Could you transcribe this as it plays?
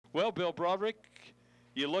Well, Bill Broderick,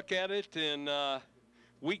 you look at it, and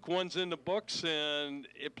week one's in the books, and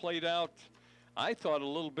it played out, I thought, a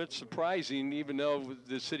little bit surprising, even though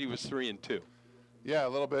the city was 3-2. Yeah, a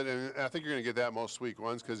little bit, and I think you're going to get that most week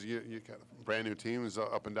ones because you got brand new teams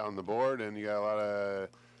up and down the board, and you got a lot of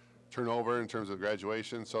turnover in terms of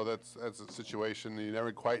graduation. So that's a situation you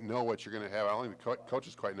never quite know what you're going to have. I don't think the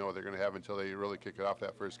coaches quite know what they're going to have until they really kick it off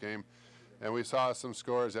that first game. And we saw some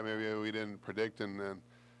scores that maybe we didn't predict, and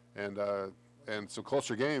some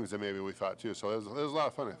closer games than maybe we thought too. So it was a lot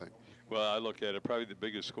of fun, I think. Well, I look at it, probably the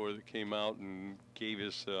biggest score that came out and gave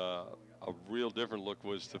us a real different look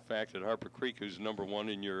was the fact that Harper Creek, who's number one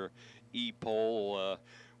in your E-poll,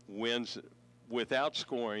 wins without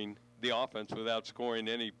scoring, the offense without scoring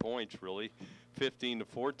any points, really,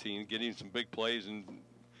 15-14, getting some big plays. And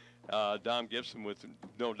Dom Gibson, with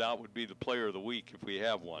no doubt, would be the player of the week if we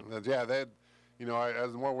have one. Yeah, I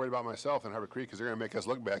was more worried about myself than Harper Creek because they're going to make us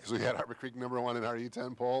look bad because we had Harper Creek number one in our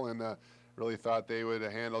E10 poll and really thought they would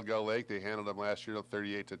handle Gull Lake. They handled them last year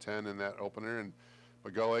 38-10 in that opener,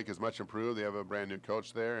 but Gull Lake is much improved. They have a brand new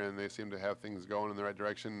coach there, and they seem to have things going in the right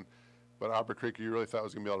direction. But Harper Creek, you really thought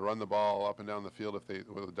was going to be able to run the ball up and down the field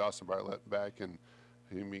with Dawson Bartlett back and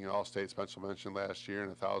him being an all-state special mention last year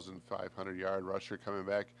and a 1,500-yard rusher coming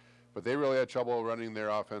back. But they really had trouble running their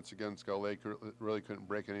offense against Gull Lake. Really couldn't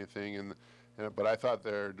break anything. But I thought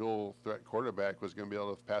their dual threat quarterback was going to be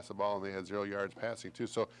able to pass the ball, and they had 0 yards passing too.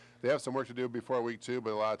 So they have some work to do before week 2,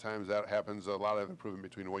 but a lot of times that happens. A lot of improvement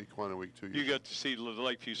between week 1 and week 2. You got to see the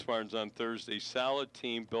Lakeview Spartans on Thursday. Solid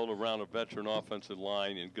team built around a veteran offensive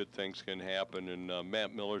line, and good things can happen. And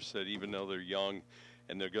Matt Miller said even though they're young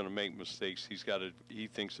and they're going to make mistakes, he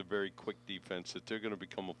thinks a very quick defense, that they're going to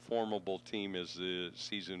become a formidable team as the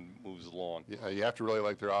season moves along. Yeah, you have to really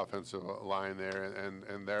like their offensive line there,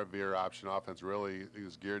 and their veer option offense really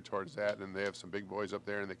is geared towards that, and they have some big boys up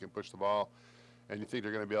there, and they can push the ball, and you think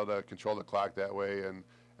they're going to be able to control the clock that way, and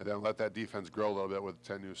then let that defense grow a little bit with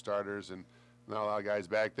 10 new starters, and not a lot of guys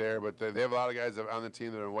back there, but they have a lot of guys on the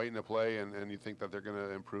team that are waiting to play, and you think that they're going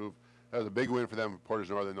to improve. That was a big win for them, Portage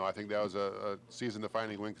Northern. No, I think that was a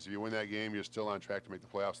season-defining win because if you win that game, you're still on track to make the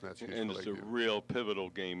playoffs, and that's huge. And it's a real pivotal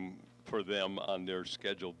game for them on their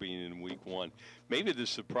schedule being in week 1. Maybe the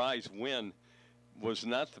surprise win was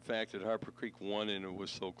not the fact that Harper Creek won and it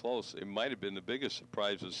was so close. It might have been the biggest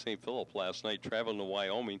surprise was St. Philip last night traveling to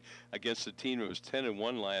Wyoming against a team that was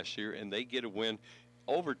 10-1 last year, and they get a win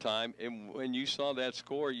overtime, and when you saw that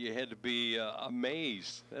score, you had to be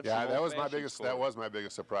amazed. That was my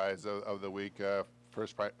biggest surprise of the week.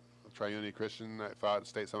 First Tri-Unity Christian, I thought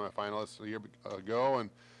state semifinalists a year ago, and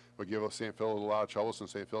would give St. Phil a lot of trouble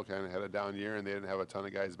since St. Phil kind of had a down year and they didn't have a ton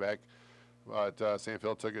of guys back. But St.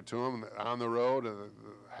 Phil took it to them on the road.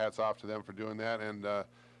 Hats off to them for doing that. And the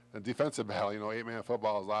defensive battle, 8-man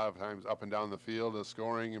football is a lot of times up and down the field, the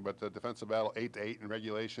scoring, but the defensive battle, 8-8 in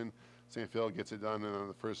regulation. St. Phil gets it done in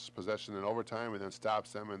the first possession in overtime and then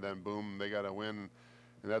stops them, and then boom, they got a win.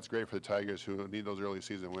 And that's great for the Tigers who need those early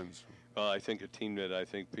season wins. I think a team that I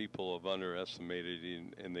think people have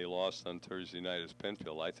underestimated and they lost on Thursday night is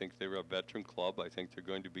Penfield. I think they're a veteran club. I think they're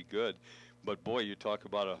going to be good. But boy, you talk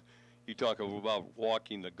about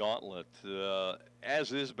walking the gauntlet,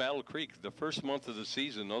 as is Battle Creek. The first month of the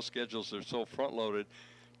season, those schedules are so front-loaded.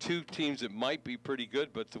 2 teams that might be pretty good,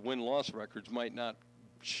 but the win-loss records might not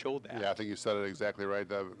show that. Yeah, I think you said it exactly right.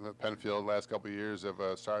 Penfield last couple of years have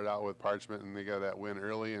started out with Parchment, and they got that win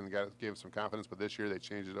early and gave some confidence. But this year they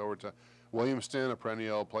changed it over to Williamston, a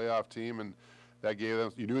perennial playoff team, and that gave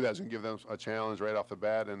them. You knew that was going to give them a challenge right off the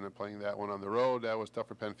bat. And then playing that one on the road, that was tough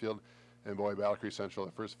for Penfield. And boy, Battle Creek Central,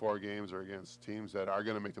 the first 4 games are against teams that are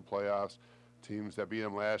going to make the playoffs, teams that beat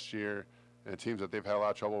them last year, and teams that they've had a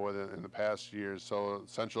lot of trouble with in the past years. So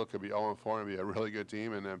Central could be 0-4 and be a really good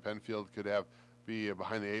team, and then Penfield could be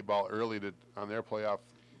behind the 8 ball early on their playoff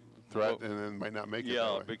threat, and then might not make it.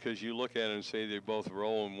 Yeah, because you look at it and say they both are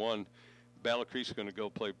 0-1. Battle Creek's going to go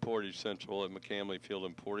play Portage Central at McCamley Field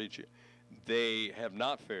in Portage. They have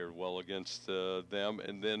not fared well against them.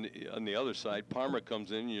 And then on the other side, Parma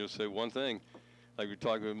comes in, and you'll say one thing. Like we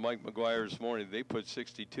talked with Mike McGuire this morning, they put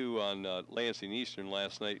 62 on Lansing Eastern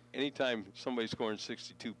last night. Anytime somebody's scoring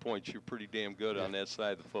 62 points, you're pretty damn good on that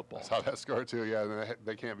side of the football. I saw that score too, yeah.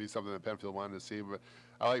 They can't be something that Penfield wanted to see. But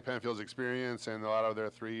I like Penfield's experience and a lot of their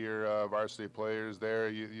 3-year varsity players there.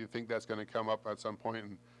 You think that's going to come up at some point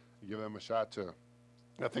and give them a shot to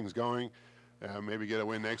get things going. maybe get a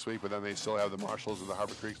win next week, but then they still have the Marshalls and the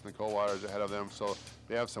Harbor Creeks and the Coldwaters ahead of them, so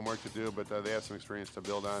they have some work to do, but they have some experience to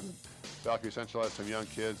build on. Valkyrie Central has some young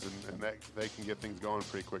kids, and they can get things going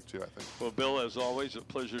pretty quick too, I think. Well, Bill, as always, a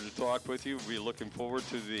pleasure to talk with you. We'll be looking forward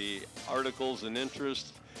to the articles and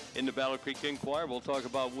interest in the Battle Creek Enquirer. We'll talk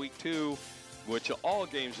about week 2, which all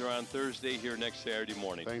games are on Thursday here next Saturday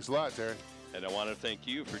morning. Thanks a lot, Terry. And I want to thank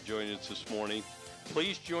you for joining us this morning.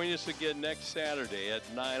 Please join us again next Saturday at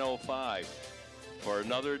 9:05 for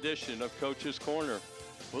another edition of Coach's Corner.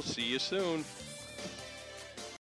 We'll see you soon.